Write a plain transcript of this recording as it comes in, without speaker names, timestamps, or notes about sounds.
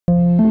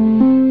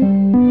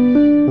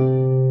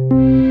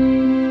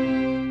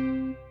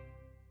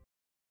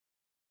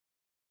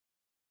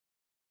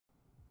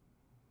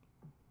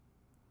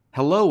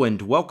Hello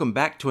and welcome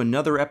back to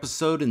another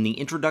episode in the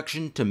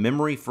Introduction to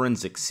Memory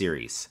Forensics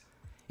series.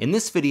 In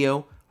this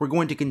video, we're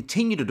going to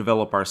continue to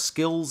develop our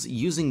skills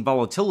using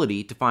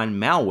Volatility to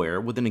find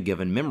malware within a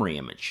given memory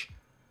image.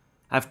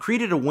 I've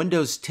created a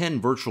Windows 10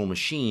 virtual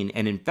machine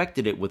and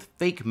infected it with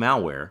fake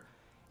malware,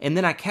 and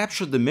then I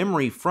captured the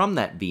memory from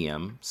that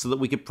VM so that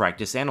we could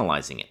practice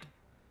analyzing it.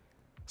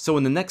 So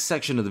in the next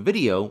section of the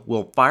video,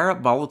 we'll fire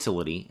up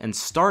Volatility and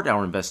start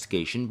our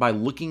investigation by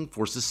looking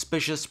for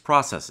suspicious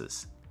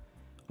processes.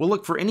 We'll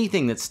look for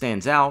anything that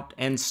stands out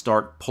and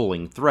start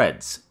pulling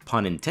threads,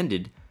 pun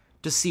intended,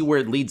 to see where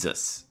it leads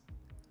us.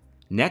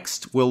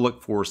 Next, we'll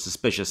look for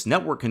suspicious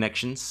network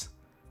connections,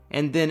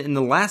 and then in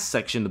the last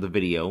section of the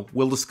video,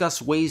 we'll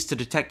discuss ways to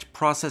detect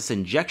process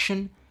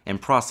injection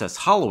and process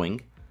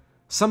hollowing,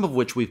 some of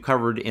which we've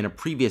covered in a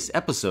previous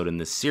episode in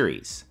this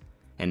series.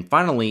 And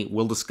finally,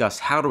 we'll discuss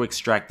how to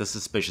extract the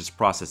suspicious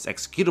process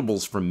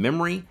executables from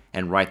memory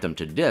and write them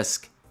to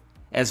disk,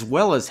 as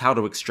well as how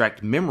to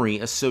extract memory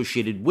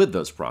associated with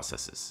those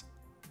processes.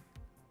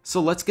 So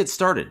let's get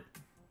started.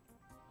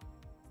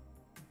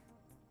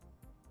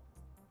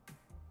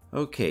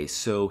 Okay,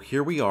 so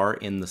here we are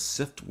in the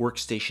Sift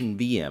workstation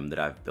VM that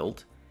I've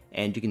built,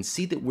 and you can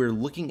see that we're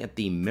looking at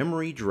the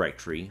memory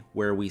directory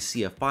where we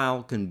see a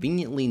file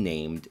conveniently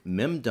named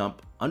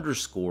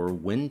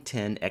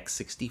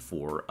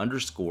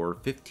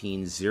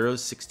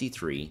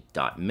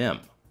mem_win10x64_15063.mem.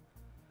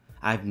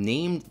 I've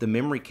named the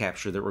memory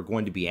capture that we're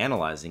going to be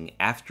analyzing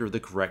after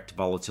the correct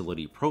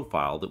volatility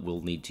profile that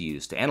we'll need to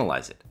use to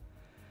analyze it.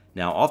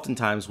 Now,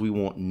 oftentimes we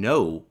won't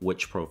know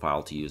which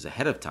profile to use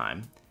ahead of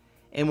time,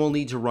 and we'll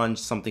need to run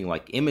something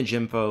like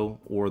ImageInfo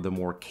or the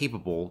more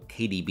capable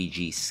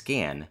KDBG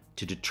scan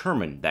to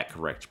determine that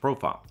correct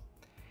profile.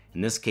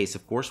 In this case,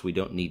 of course, we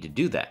don't need to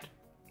do that.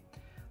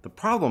 The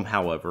problem,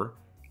 however,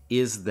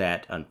 is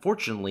that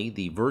unfortunately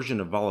the version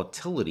of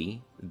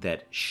Volatility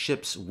that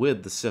ships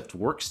with the Sift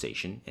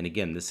workstation, and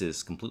again this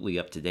is completely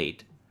up to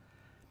date,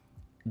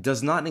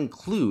 does not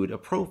include a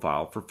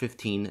profile for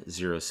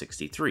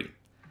 15063.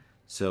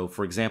 So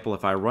for example,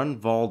 if I run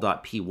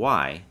vol.py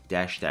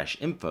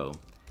 --info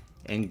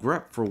and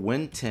grep for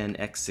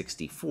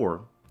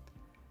win10x64,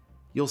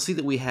 you'll see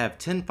that we have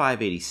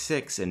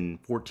 10586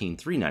 and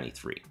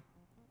 14393.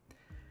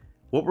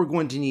 What we're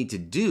going to need to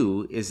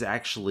do is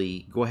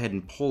actually go ahead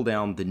and pull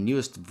down the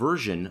newest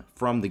version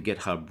from the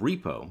GitHub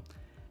repo,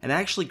 and I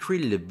actually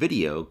created a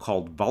video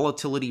called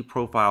Volatility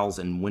Profiles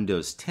in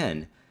Windows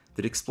 10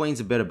 that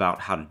explains a bit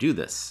about how to do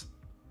this.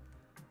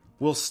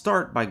 We'll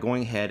start by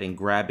going ahead and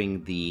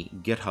grabbing the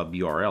GitHub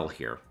URL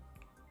here.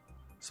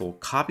 So we'll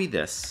copy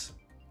this,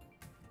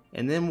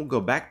 and then we'll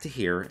go back to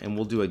here and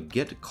we'll do a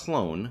git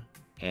clone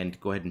and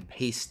go ahead and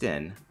paste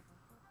in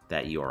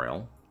that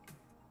URL.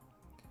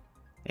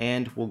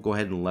 And we'll go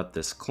ahead and let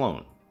this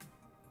clone.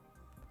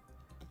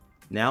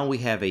 Now we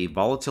have a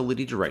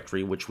volatility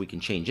directory which we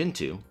can change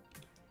into,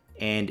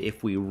 and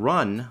if we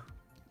run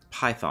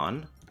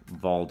python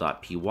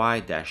vol.py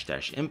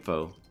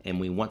 --info and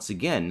we once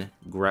again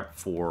grep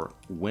for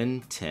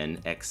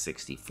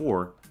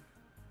win10x64,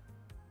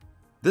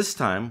 this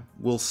time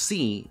we'll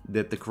see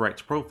that the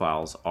correct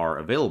profiles are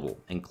available,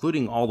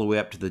 including all the way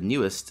up to the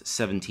newest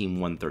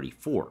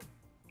 17134.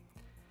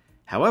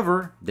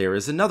 However, there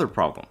is another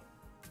problem.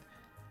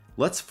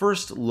 Let's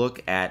first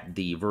look at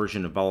the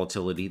version of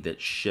Volatility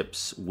that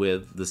ships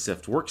with the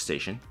Sift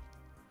workstation,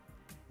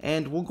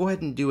 and we'll go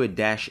ahead and do a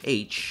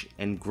 -h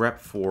and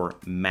grep for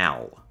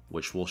mal,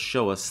 which will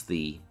show us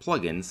the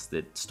plugins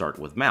that start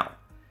with mal.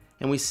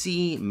 And we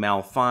see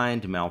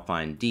malfind,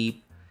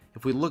 malfinddeep.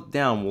 If we look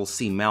down, we'll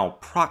see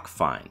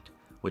malprocfind,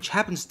 which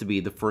happens to be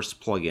the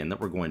first plugin that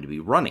we're going to be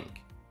running.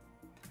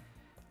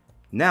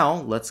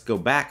 Now let's go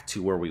back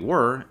to where we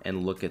were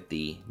and look at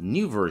the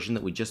new version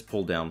that we just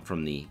pulled down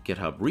from the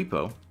GitHub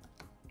repo.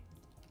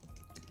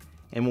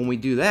 And when we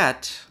do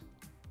that,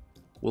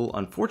 we'll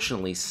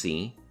unfortunately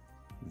see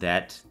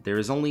that there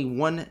is only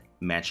one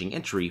matching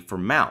entry for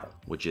mal,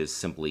 which is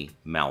simply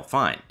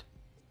malfind.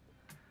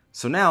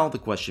 So now the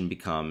question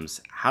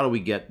becomes, how do we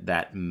get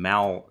that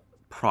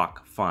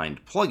malprocfind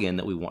plugin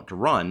that we want to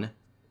run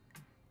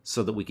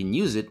so that we can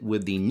use it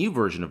with the new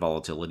version of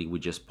Volatility we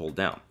just pulled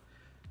down?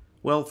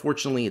 Well,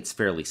 fortunately, it's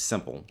fairly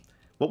simple.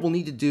 What we'll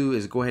need to do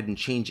is go ahead and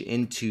change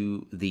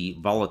into the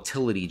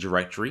Volatility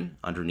directory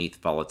underneath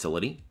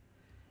Volatility.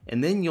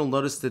 And then you'll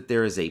notice that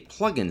there is a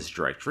plugins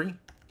directory.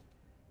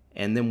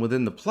 And then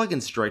within the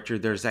plugins directory,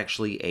 there's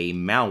actually a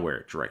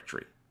malware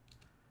directory.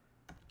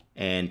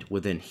 And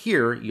within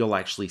here, you'll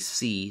actually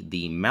see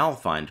the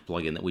malfind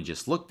plugin that we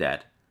just looked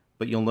at,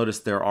 but you'll notice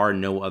there are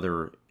no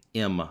other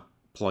M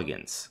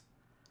plugins.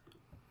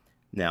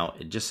 Now,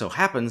 it just so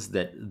happens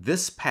that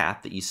this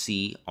path that you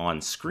see on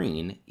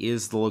screen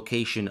is the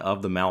location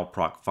of the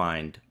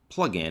malprocfind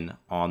plugin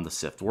on the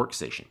Sift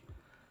workstation.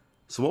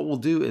 So what we'll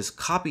do is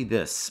copy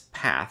this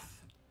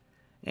path,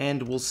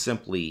 and we'll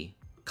simply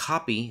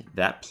copy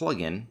that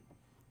plugin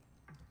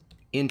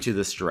into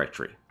this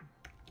directory.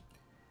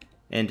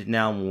 And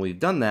now when we've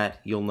done that,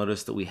 you'll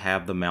notice that we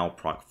have the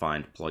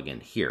malprocfind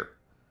plugin here.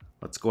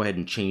 Let's go ahead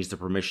and change the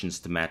permissions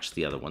to match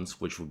the other ones,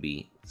 which would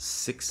be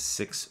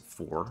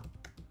 664.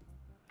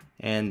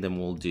 And then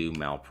we'll do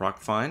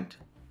malprocfind.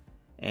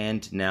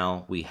 And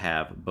now we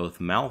have both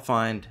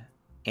malfind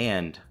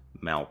and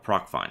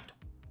malprocfind.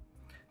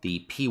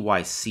 The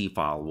PYC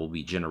file will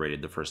be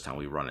generated the first time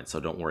we run it, so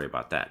don't worry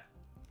about that.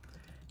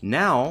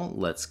 Now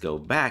let's go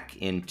back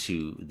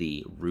into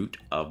the root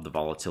of the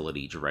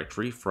volatility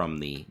directory from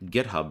the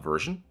GitHub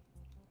version.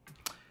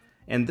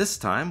 And this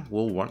time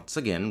we'll once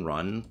again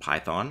run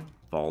python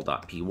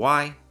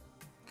vol.py.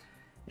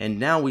 And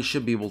now we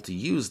should be able to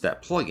use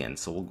that plugin.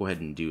 So we'll go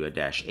ahead and do a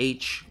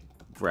 -h,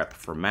 grep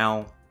for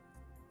mal.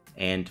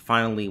 And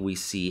finally we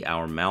see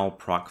our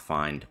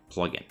malprocfind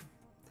plugin.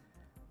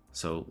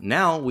 So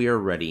now we are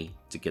ready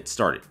to get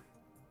started.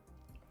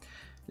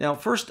 Now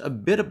first, a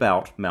bit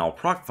about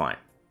malprocfind.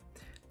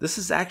 This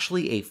is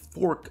actually a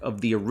fork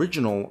of the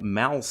original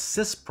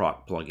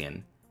malsysproc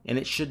plugin, and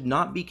it should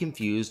not be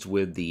confused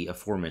with the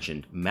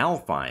aforementioned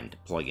malfind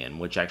plugin,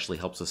 which actually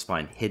helps us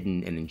find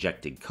hidden and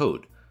injected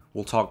code.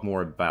 We'll talk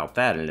more about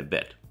that in a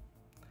bit.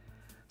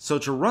 So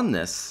to run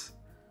this,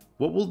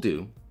 what we'll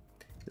do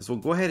is we'll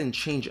go ahead and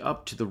change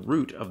up to the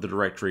root of the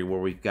directory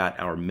where we've got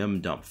our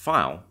memdump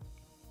file,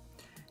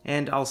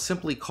 and I'll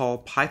simply call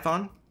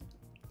python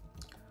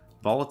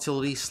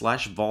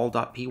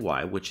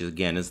volatility/vol.py, which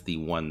again is the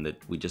one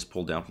that we just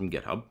pulled down from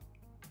GitHub.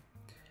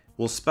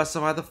 We'll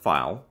specify the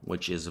file,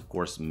 which is of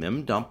course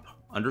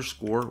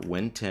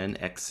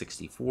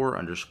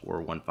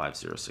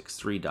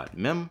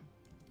memdump_win10x64_15063.mem.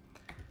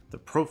 The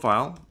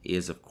profile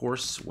is of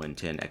course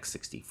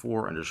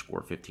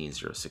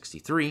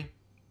win10x64_15063.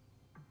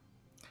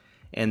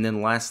 And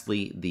then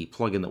lastly, the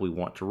plugin that we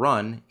want to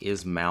run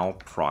is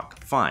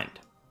malprocfind.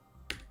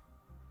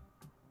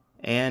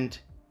 And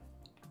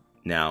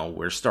now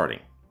we're starting.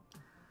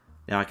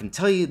 Now I can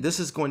tell you this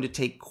is going to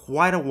take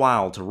quite a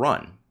while to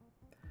run.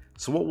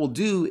 So what we'll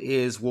do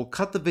is we'll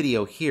cut the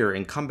video here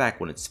and come back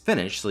when it's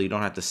finished so you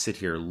don't have to sit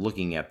here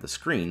looking at the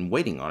screen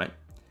waiting on it.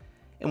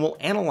 And we'll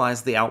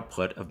analyze the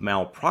output of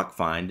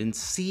malprocfind and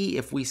see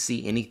if we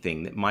see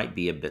anything that might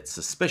be a bit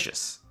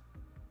suspicious.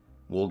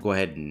 We'll go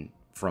ahead and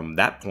from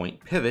that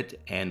point pivot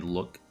and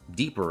look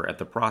deeper at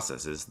the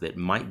processes that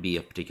might be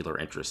of particular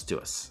interest to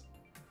us.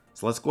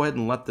 So let's go ahead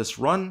and let this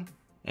run,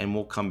 and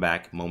we'll come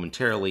back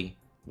momentarily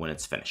when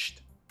it's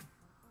finished.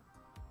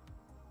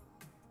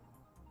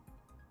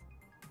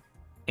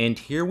 And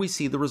here we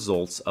see the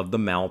results of the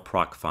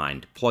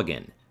malprocfind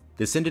plugin.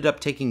 This ended up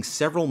taking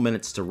several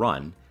minutes to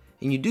run,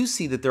 and you do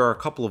see that there are a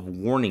couple of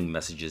warning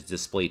messages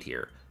displayed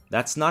here.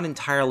 That's not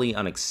entirely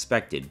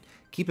unexpected.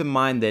 Keep in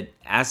mind that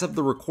as of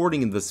the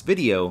recording of this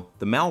video,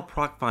 the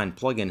malprocfind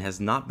plugin has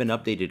not been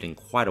updated in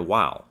quite a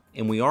while,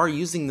 and we are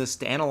using this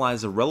to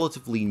analyze a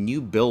relatively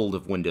new build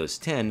of Windows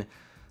 10,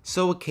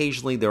 so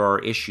occasionally there are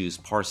issues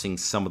parsing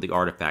some of the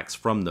artifacts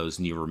from those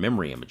newer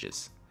memory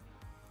images.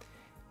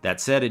 That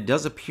said, it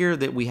does appear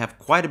that we have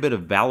quite a bit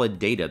of valid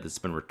data that's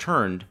been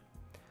returned,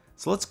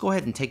 so let's go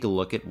ahead and take a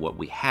look at what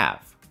we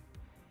have.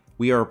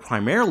 We are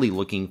primarily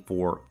looking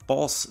for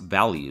false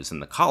values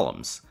in the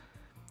columns,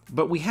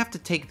 but we have to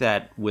take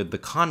that with the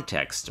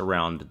context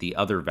around the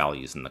other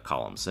values in the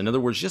columns. In other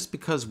words, just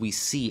because we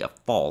see a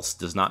false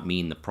does not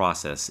mean the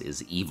process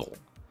is evil.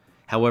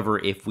 However,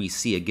 if we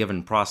see a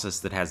given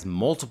process that has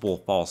multiple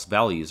false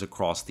values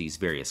across these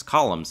various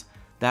columns,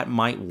 that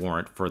might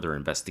warrant further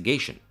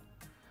investigation.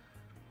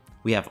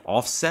 We have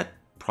offset,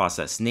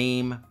 process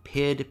name,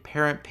 PID,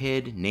 parent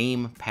PID,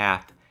 name,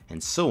 path,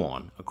 and so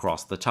on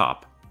across the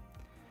top.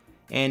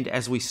 And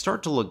as we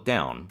start to look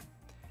down,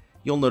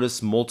 you'll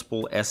notice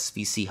multiple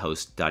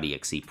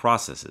svchost.exe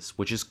processes,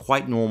 which is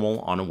quite normal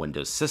on a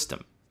Windows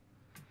system.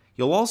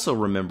 You'll also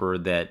remember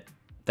that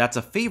that's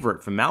a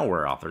favorite for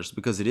malware authors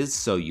because it is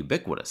so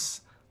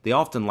ubiquitous. They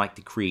often like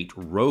to create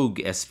rogue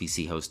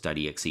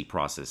svchost.exe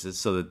processes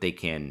so that they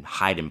can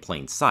hide in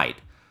plain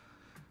sight.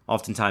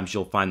 Oftentimes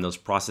you'll find those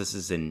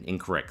processes in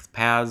incorrect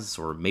paths,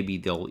 or maybe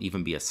there'll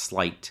even be a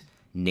slight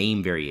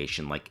name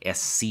variation like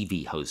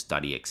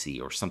svchost.exe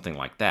or something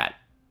like that.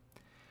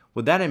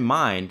 With that in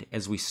mind,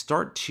 as we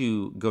start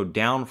to go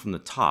down from the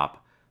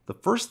top, the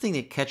first thing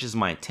that catches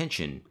my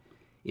attention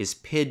is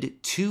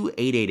PID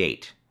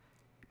 2888,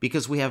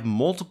 because we have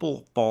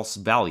multiple false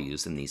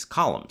values in these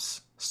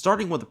columns,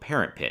 starting with the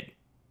parent PID.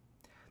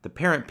 The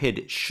parent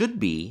PID should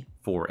be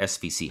for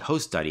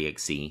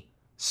svchost.exe,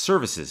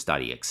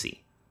 services.exe.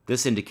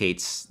 This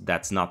indicates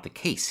that's not the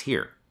case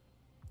here.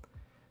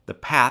 The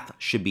path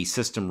should be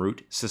system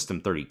root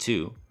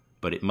system32,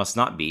 but it must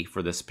not be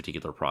for this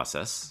particular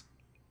process.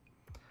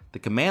 The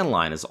command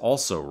line is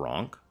also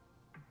wrong.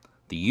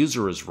 The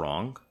user is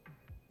wrong.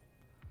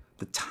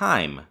 The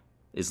time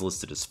is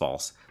listed as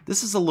false.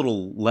 This is a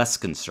little less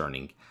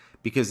concerning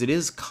because it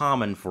is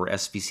common for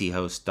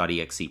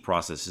svchost.exe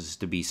processes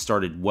to be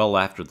started well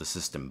after the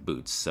system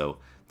boots, so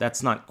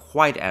that's not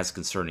quite as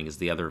concerning as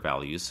the other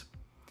values.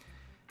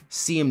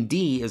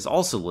 CMD is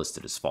also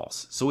listed as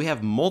false, so we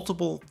have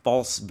multiple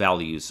false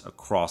values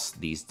across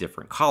these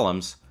different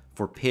columns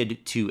for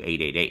PID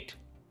 2888.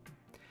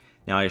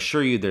 Now I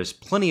assure you there's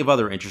plenty of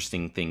other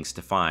interesting things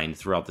to find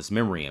throughout this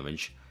memory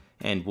image,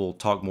 and we'll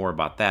talk more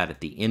about that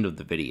at the end of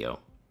the video.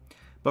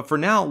 But for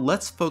now,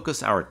 let's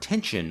focus our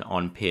attention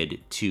on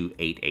PID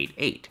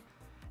 2888.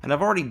 And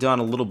I've already done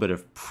a little bit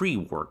of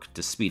pre-work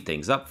to speed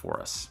things up for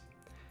us.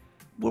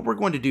 What we're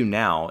going to do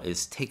now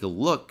is take a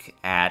look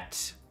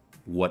at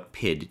what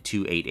PID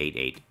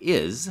 2888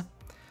 is.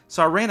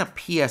 So I ran a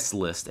PS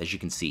list, as you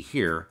can see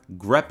here,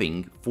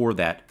 grepping for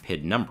that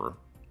PID number.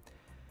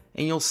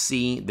 And you'll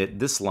see that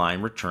this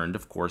line returned,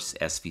 of course,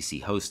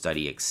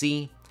 svchost.exe.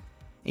 And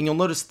you'll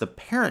notice the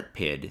parent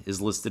PID is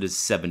listed as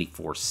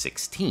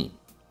 7416.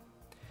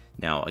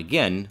 Now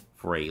again,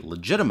 for a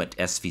legitimate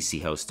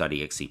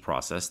svchost.exe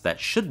process, that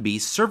should be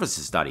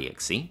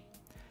services.exe.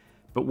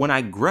 But when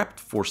I grepped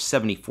for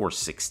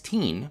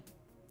 7416,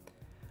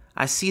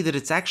 I see that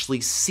it's actually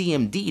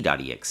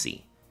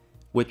cmd.exe,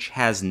 which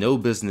has no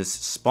business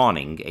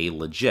spawning a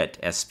legit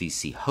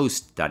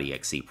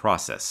svchost.exe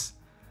process.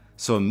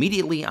 So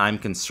immediately I'm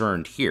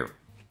concerned here.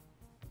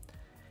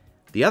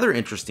 The other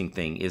interesting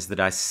thing is that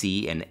I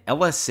see an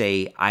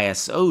lsaiso.exe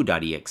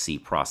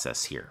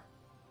process here.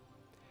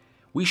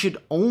 We should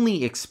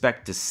only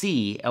expect to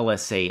see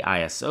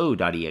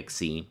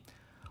lsaiso.exe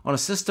on a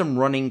system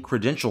running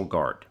Credential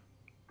Guard.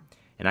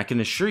 And I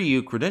can assure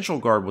you Credential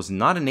Guard was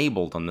not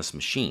enabled on this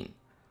machine.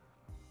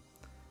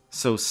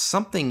 So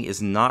something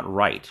is not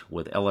right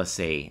with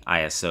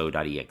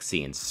lsaiso.exe,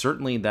 and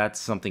certainly that's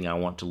something I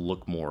want to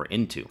look more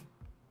into.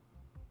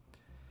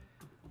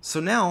 So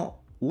now,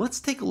 let's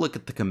take a look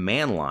at the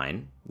command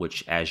line,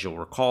 which as you'll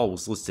recall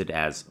was listed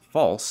as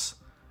false,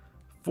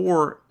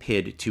 for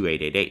PID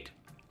 2888.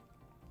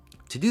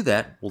 To do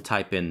that, we'll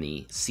type in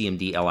the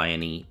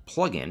cmd-line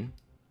plugin,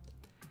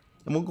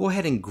 and we'll go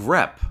ahead and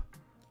grep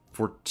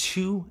for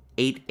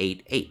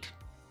 2888.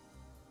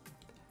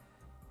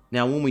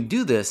 Now when we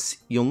do this,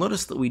 you'll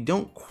notice that we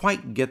don't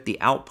quite get the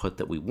output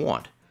that we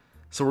want.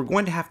 So we're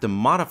going to have to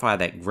modify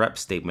that grep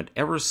statement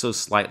ever so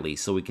slightly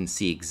so we can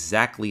see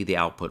exactly the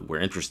output we're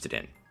interested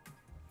in.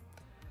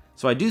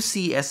 So I do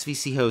see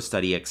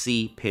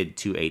svchost.exe PID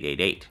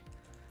 2888.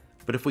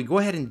 But if we go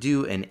ahead and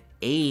do an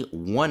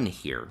A1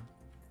 here,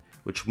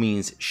 which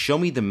means show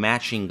me the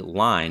matching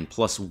line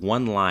plus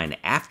one line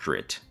after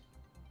it.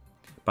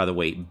 By the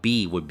way,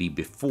 B would be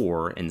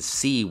before and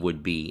C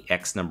would be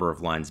X number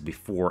of lines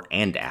before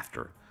and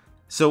after.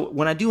 So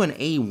when I do an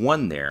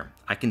A1 there,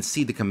 I can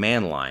see the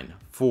command line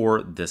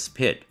for this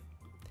PID.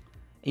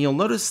 And you'll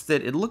notice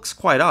that it looks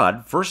quite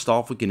odd. First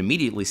off, we can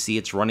immediately see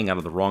it's running out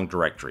of the wrong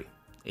directory.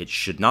 It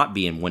should not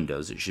be in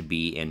Windows, it should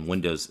be in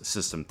Windows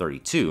System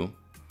 32.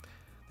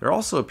 There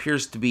also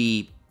appears to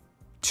be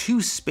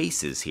two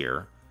spaces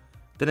here,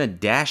 then a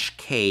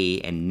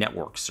 -K and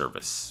network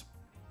service.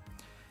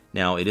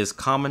 Now, it is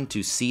common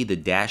to see the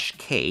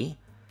 -K,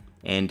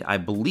 and I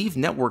believe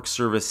network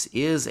service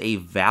is a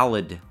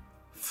valid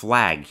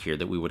flag here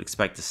that we would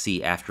expect to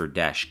see after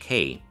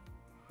 -K.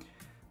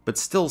 But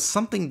still,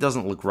 something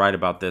doesn't look right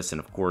about this, and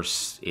of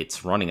course,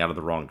 it's running out of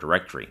the wrong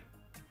directory.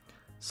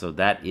 So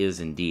that is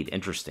indeed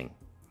interesting.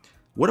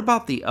 What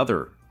about the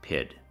other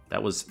PID?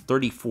 That was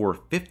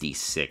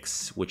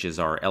 3456, which is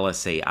our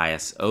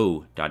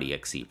lsaiso.exe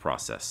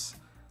process.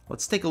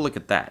 Let's take a look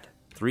at that.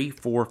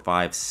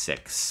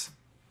 3456.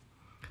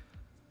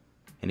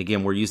 And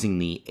again, we're using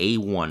the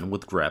A1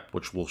 with grep,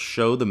 which will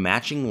show the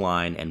matching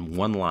line and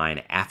one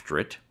line after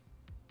it.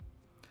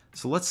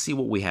 So let's see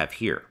what we have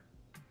here.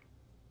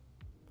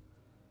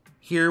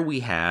 Here we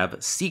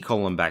have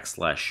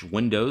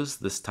C:\Windows,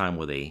 this time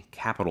with a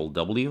capital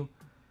W,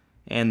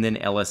 and then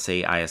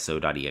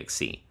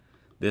lsaiso.exe.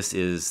 This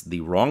is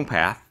the wrong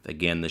path.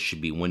 Again, this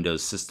should be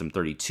Windows System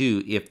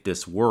 32 if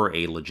this were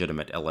a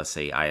legitimate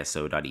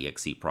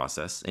lsaiso.exe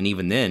process. And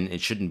even then,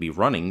 it shouldn't be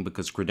running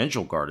because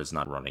Credential Guard is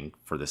not running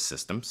for this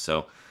system.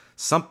 So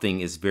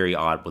something is very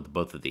odd with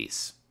both of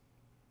these.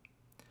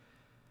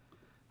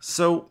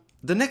 So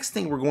the next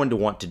thing we're going to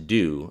want to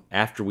do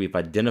after we've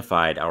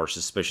identified our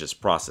suspicious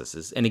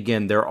processes, and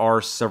again, there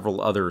are several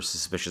other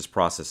suspicious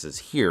processes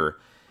here.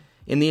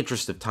 In the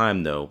interest of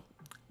time, though,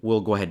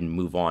 we'll go ahead and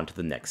move on to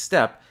the next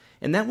step.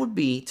 And that would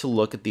be to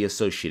look at the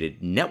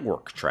associated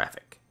network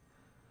traffic.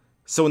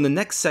 So in the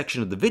next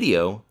section of the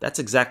video, that's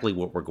exactly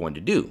what we're going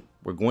to do.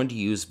 We're going to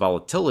use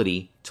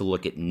Volatility to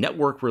look at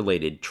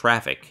network-related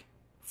traffic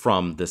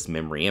from this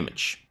memory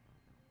image.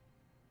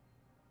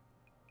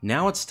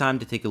 Now it's time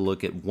to take a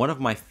look at one of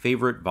my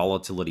favorite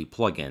Volatility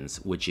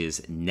plugins, which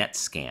is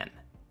NetScan.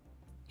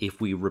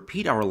 If we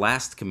repeat our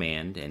last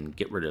command and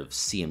get rid of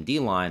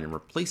cmd-line and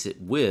replace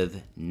it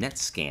with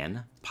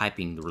NetScan,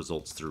 piping the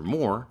results through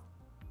more,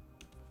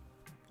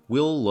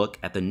 we'll look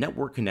at the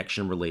network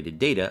connection related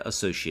data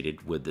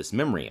associated with this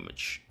memory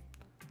image.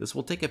 This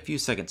will take a few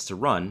seconds to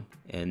run,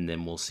 and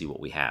then we'll see what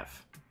we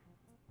have.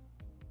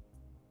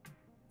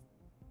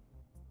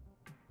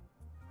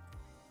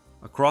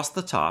 Across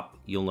the top,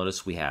 you'll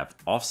notice we have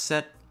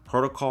offset,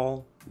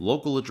 protocol,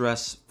 local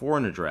address,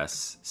 foreign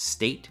address,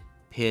 state,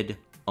 PID,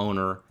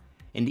 owner,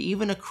 and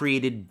even a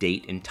created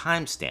date and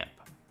timestamp.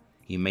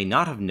 you may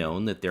not have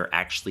known that there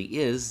actually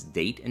is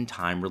date and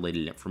time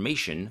related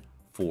information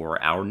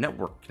for our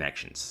network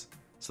connections.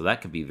 So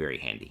that could be very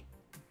handy.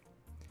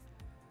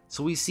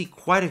 So we see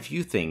quite a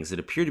few things that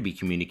appear to be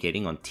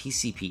communicating on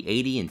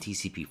TCP/80 and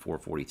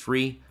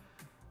TCP/443,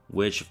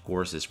 which of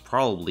course is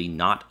probably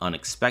not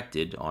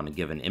unexpected on a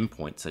given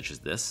endpoint such as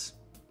this.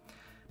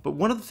 But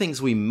one of the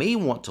things we may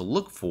want to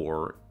look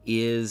for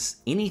is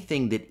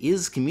anything that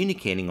is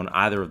communicating on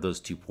either of those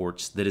two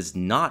ports that is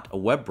not a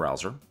web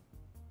browser,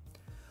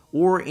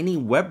 or any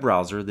web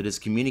browser that is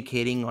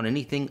communicating on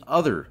anything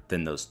other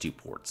than those two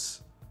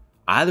ports.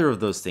 Either of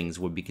those things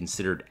would be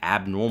considered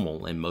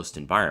abnormal in most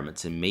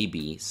environments and may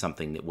be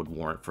something that would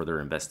warrant further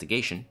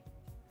investigation.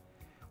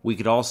 We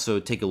could also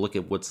take a look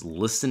at what's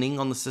listening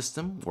on the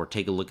system, or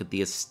take a look at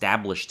the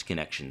established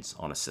connections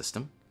on a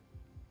system.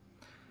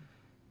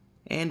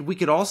 And we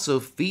could also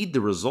feed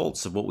the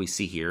results of what we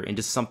see here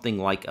into something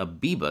like a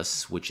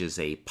Bebus, which is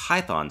a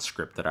Python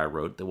script that I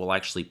wrote that will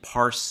actually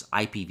parse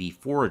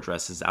IPv4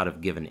 addresses out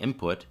of given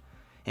input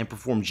and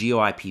perform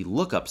GeoIP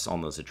lookups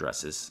on those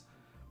addresses,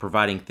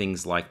 providing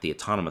things like the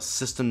autonomous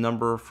system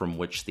number from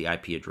which the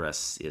IP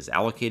address is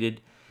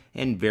allocated,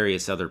 and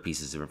various other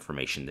pieces of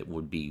information that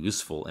would be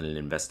useful in an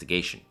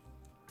investigation.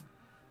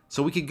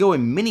 So we could go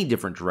in many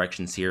different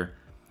directions here,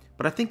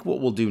 but I think what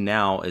we'll do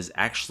now is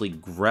actually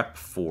grep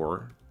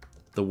for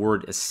the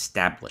word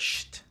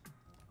established.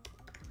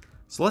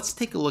 So let's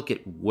take a look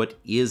at what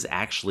is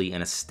actually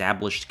an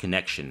established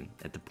connection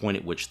at the point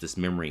at which this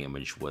memory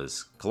image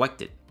was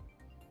collected.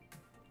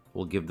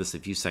 We'll give this a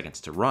few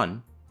seconds to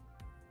run.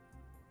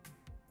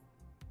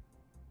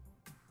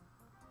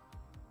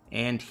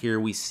 And here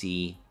we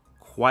see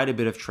quite a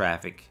bit of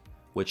traffic,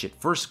 which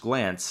at first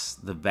glance,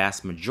 the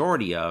vast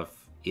majority of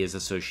is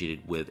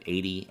associated with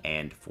 80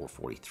 and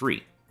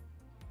 443.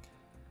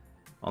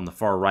 On the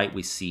far right,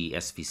 we see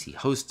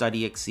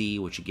svchost.exe,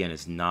 which again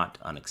is not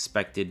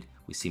unexpected.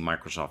 We see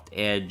Microsoft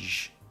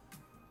Edge,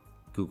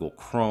 Google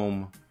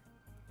Chrome.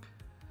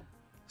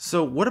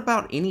 So what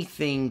about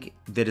anything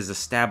that is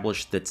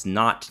established that's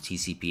not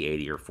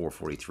TCP/80 or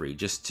 443,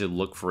 just to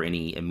look for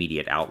any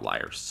immediate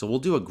outliers? So we'll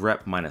do a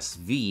grep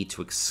 -v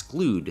to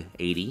exclude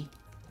 80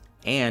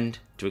 and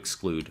to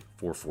exclude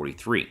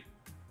 443.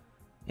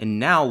 And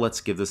now let's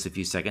give this a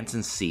few seconds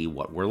and see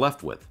what we're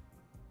left with.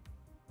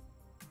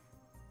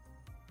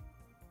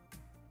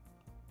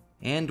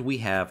 And we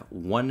have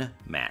one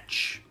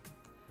match.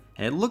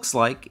 And it looks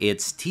like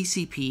it's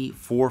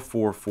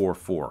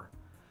TCP/4444.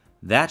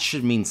 That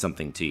should mean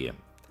something to you.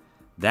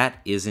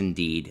 That is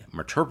indeed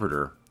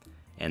Meterpreter,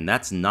 and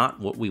that's not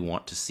what we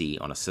want to see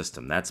on a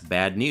system. That's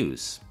bad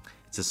news.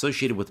 It's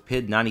associated with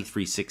PID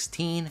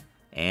 9316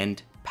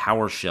 and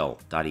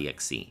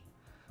PowerShell.exe.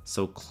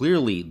 So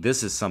clearly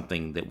this is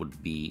something that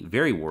would be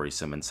very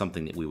worrisome and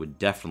something that we would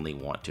definitely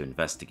want to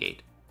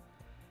investigate.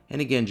 And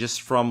again,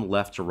 just from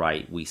left to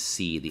right, we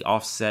see the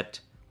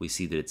offset, we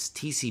see that it's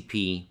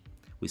TCP,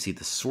 we see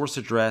the source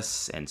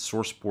address and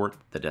source port,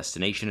 the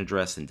destination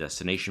address and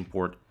destination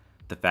port,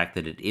 the fact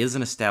that it is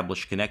an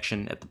established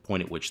connection at the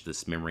point at which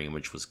this memory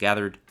image was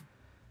gathered.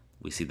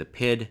 We see the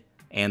PID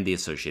and the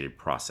associated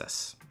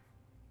process.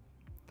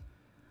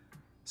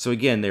 So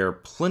again, there are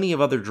plenty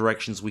of other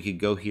directions we could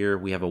go here.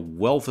 We have a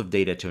wealth of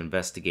data to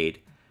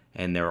investigate,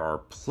 and there are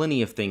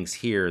plenty of things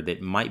here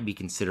that might be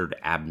considered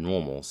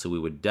abnormal. So we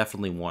would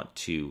definitely want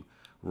to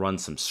run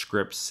some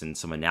scripts and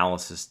some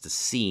analysis to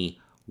see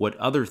what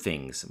other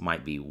things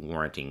might be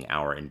warranting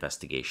our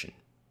investigation.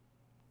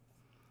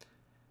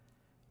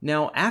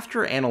 Now,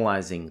 after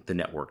analyzing the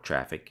network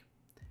traffic,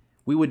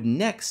 we would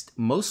next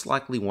most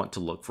likely want to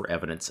look for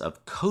evidence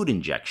of code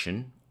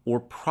injection or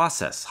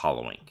process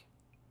hollowing.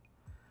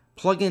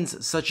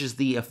 Plugins such as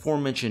the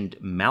aforementioned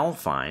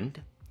malfind,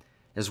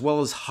 as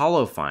well as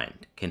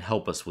hollowfind, can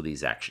help us with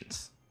these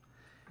actions.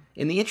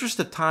 In the interest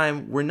of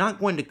time, we're not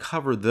going to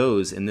cover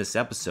those in this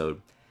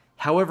episode.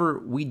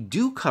 However, we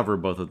do cover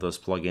both of those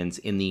plugins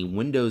in the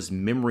Windows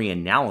Memory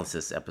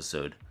Analysis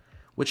episode,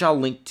 which I'll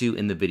link to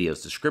in the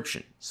video's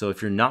description. So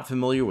if you're not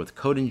familiar with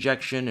code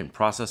injection and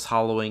process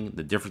hollowing,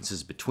 the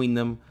differences between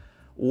them,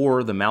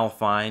 or the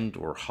malfind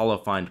or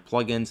hollowfind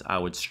plugins, I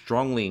would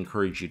strongly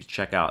encourage you to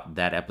check out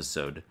that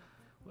episode,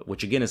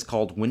 which again is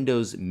called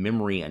Windows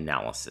Memory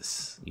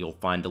Analysis. You'll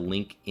find a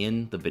link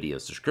in the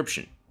video's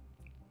description.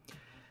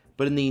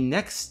 But in the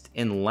next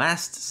and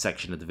last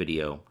section of the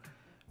video,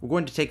 we're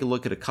going to take a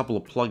look at a couple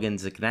of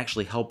plugins that can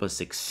actually help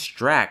us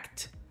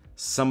extract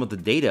some of the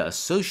data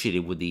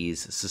associated with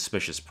these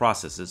suspicious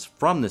processes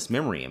from this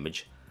memory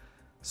image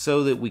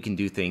so that we can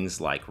do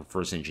things like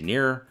reverse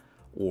engineer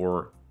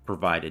or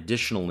provide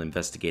additional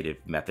investigative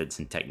methods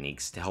and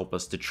techniques to help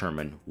us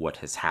determine what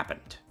has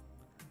happened.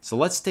 So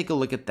let's take a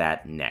look at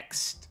that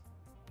next.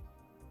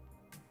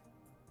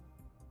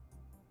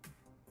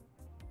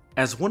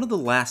 As one of the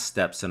last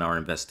steps in our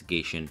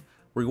investigation,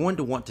 we're going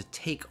to want to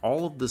take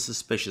all of the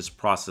suspicious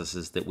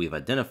processes that we've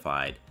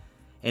identified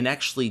and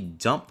actually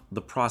dump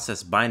the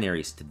process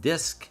binaries to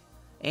disk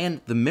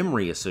and the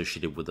memory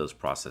associated with those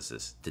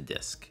processes to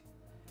disk.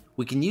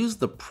 We can use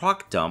the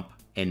procdump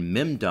and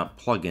memdump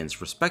plugins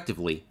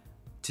respectively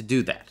to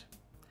do that.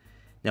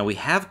 Now, we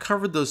have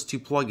covered those two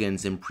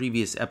plugins in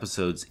previous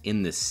episodes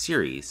in this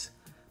series,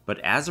 but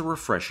as a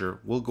refresher,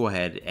 we'll go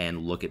ahead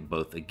and look at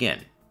both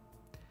again.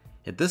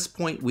 At this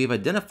point, we've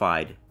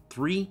identified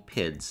 3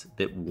 PIDs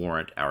that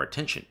warrant our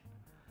attention.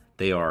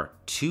 They are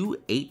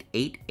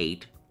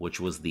 2888, which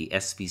was the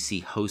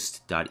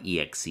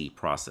svchost.exe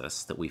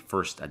process that we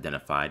first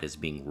identified as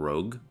being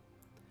rogue,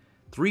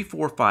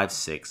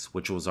 3456,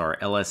 which was our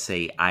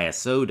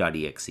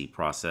lsaiso.exe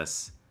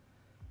process,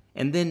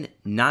 and then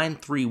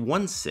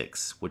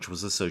 9316, which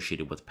was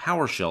associated with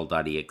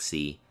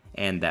PowerShell.exe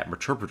and that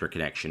interpreter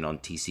connection on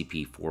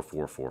TCP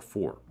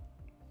 4444.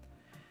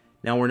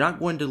 Now, we're not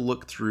going to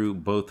look through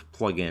both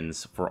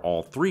plugins for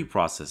all 3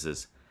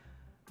 processes,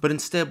 but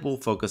instead we'll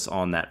focus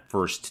on that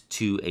first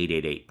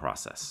 2888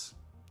 process.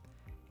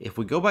 If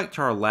we go back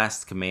to our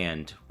last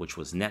command, which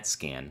was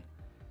netscan,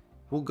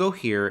 we'll go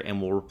here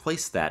and we'll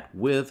replace that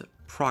with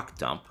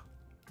procdump.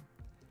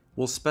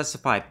 We'll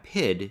specify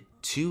PID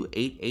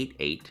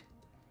 2888,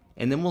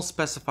 and then we'll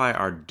specify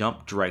our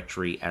dump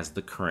directory as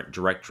the current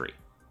directory.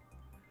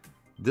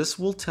 This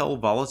will tell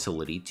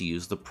Volatility to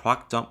use the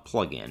procdump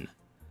plugin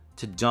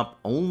to dump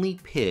only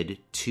PID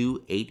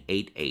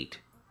 2888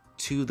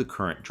 to the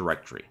current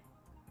directory.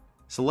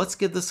 So let's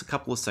give this a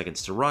couple of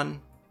seconds to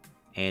run,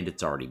 and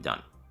it's already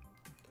done.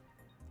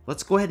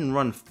 Let's go ahead and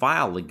run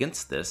file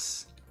against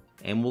this,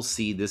 and we'll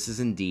see this is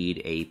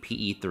indeed a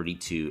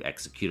PE32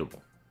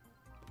 executable.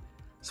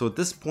 So at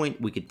this point,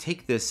 we could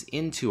take this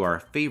into our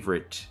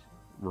favorite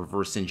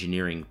reverse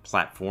engineering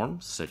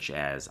platforms, such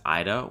as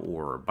IDA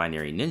or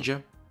Binary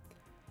Ninja,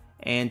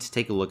 and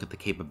take a look at the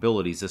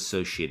capabilities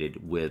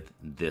associated with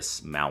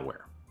this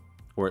malware,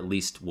 or at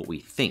least what we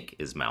think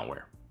is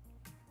malware.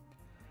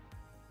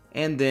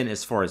 And then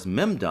as far as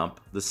memdump,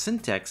 the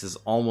syntax is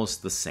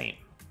almost the same.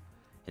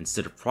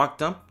 Instead of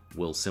procdump,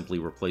 we'll simply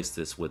replace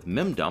this with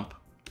memdump,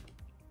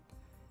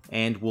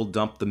 and we'll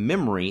dump the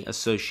memory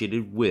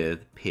associated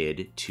with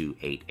PID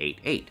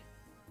 2888.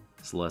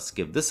 So let's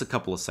give this a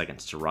couple of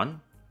seconds to run.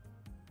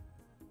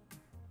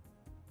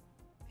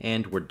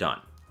 And we're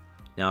done.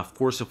 Now, of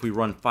course, if we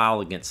run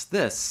file against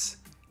this,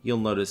 you'll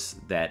notice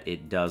that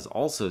it does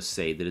also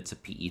say that it's a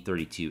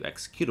PE32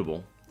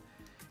 executable.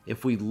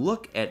 If we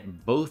look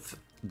at both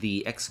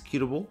the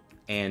executable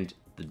and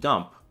the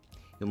dump,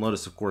 you'll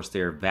notice, of course,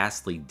 they are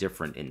vastly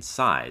different in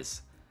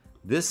size.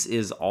 This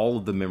is all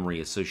of the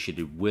memory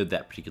associated with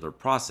that particular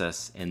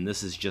process, and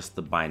this is just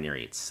the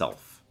binary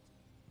itself.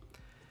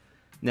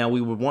 Now,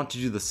 we would want to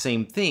do the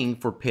same thing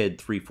for PID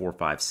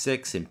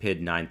 3456 and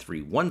PID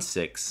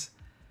 9316,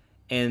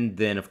 and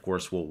then, of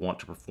course, we'll want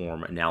to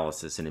perform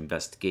analysis and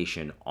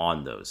investigation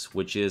on those,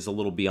 which is a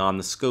little beyond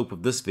the scope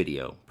of this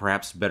video,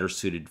 perhaps better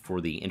suited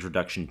for the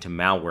Introduction to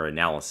Malware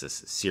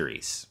Analysis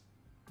series.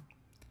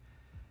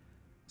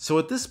 So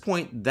at this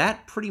point,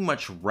 that pretty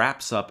much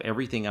wraps up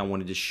everything I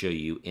wanted to show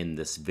you in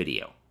this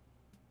video.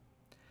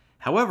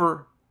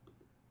 However,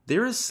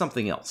 there is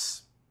something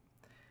else.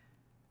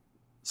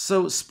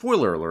 So,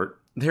 spoiler alert,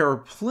 there are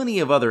plenty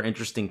of other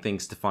interesting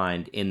things to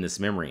find in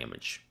this memory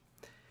image.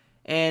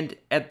 And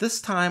at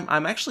this time,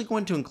 I'm actually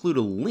going to include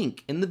a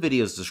link in the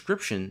video's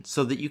description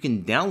so that you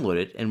can download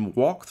it and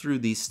walk through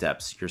these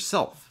steps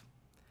yourself.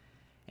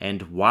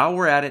 And while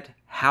we're at it,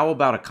 how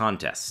about a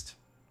contest?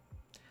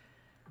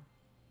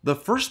 The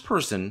first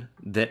person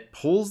that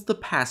pulls the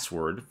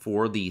password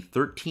for the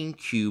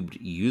 13-cubed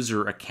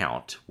user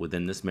account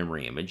within this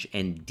memory image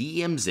and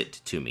DMs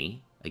it to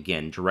me,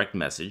 again, direct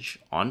message,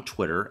 on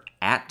Twitter,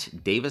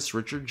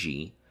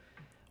 @DavisRichardG,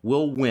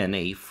 will win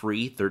a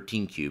free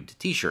 13-cubed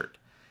t-shirt.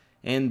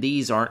 And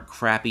these aren't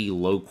crappy,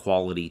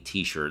 low-quality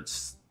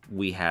t-shirts.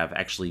 We have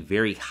actually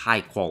very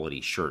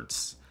high-quality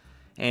shirts.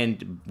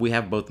 And we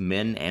have both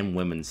men and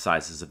women's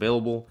sizes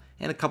available,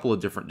 and a couple of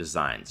different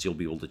designs you'll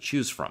be able to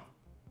choose from.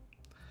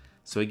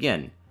 So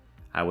again,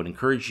 I would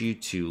encourage you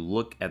to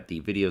look at the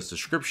video's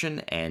description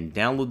and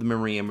download the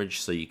memory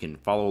image so you can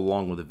follow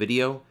along with the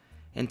video,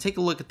 and take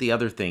a look at the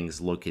other things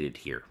located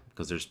here,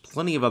 because there's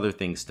plenty of other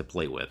things to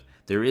play with.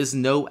 There is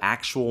no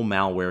actual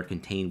malware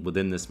contained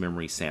within this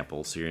memory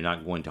sample, so you're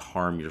not going to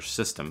harm your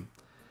system,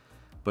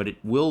 but it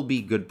will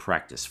be good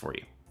practice for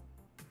you.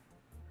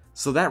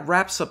 So that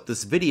wraps up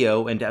this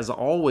video, and as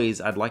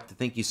always, I'd like to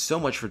thank you so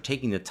much for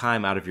taking the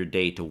time out of your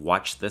day to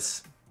watch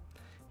this.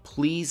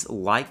 Please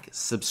like,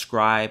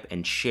 subscribe,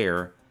 and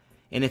share,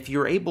 and if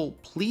you're able,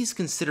 please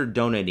consider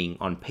donating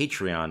on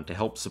Patreon to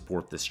help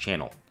support this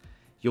channel.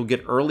 You'll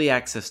get early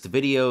access to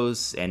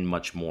videos and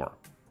much more.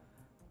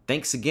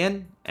 Thanks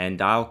again,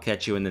 and I'll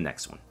catch you in the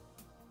next one.